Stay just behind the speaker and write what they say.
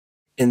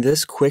In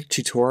this quick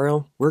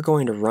tutorial, we're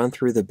going to run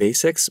through the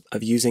basics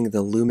of using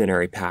the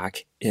Luminary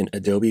pack in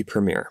Adobe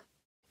Premiere.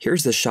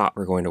 Here's the shot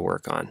we're going to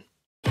work on.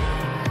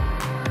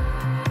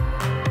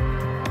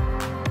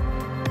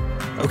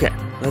 Okay,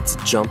 let's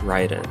jump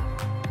right in.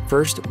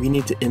 First, we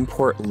need to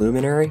import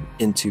Luminary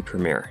into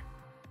Premiere.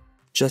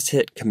 Just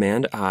hit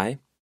Command-I,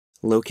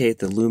 locate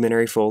the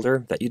Luminary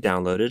folder that you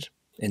downloaded,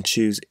 and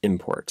choose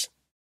Import.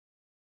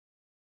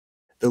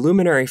 The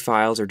Luminary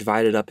files are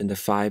divided up into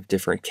 5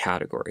 different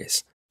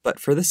categories. But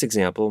for this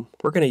example,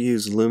 we're going to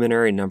use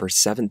Luminary number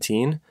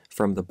 17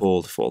 from the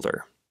bold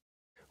folder.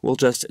 We'll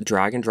just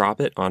drag and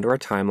drop it onto our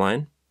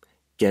timeline,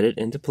 get it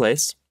into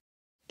place,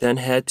 then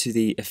head to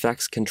the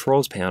Effects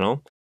Controls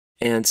panel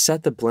and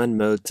set the blend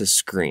mode to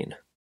screen.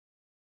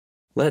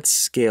 Let's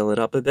scale it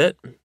up a bit,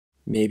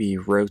 maybe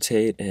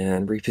rotate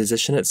and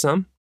reposition it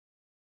some.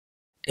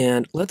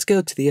 And let's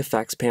go to the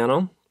Effects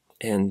panel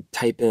and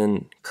type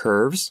in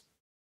Curves,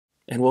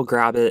 and we'll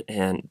grab it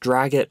and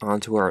drag it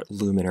onto our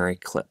Luminary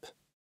clip.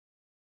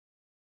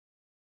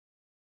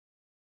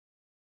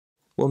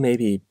 We'll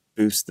maybe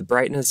boost the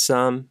brightness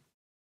some,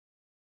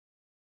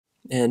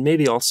 and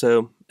maybe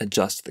also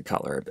adjust the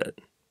color a bit.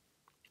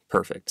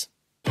 Perfect.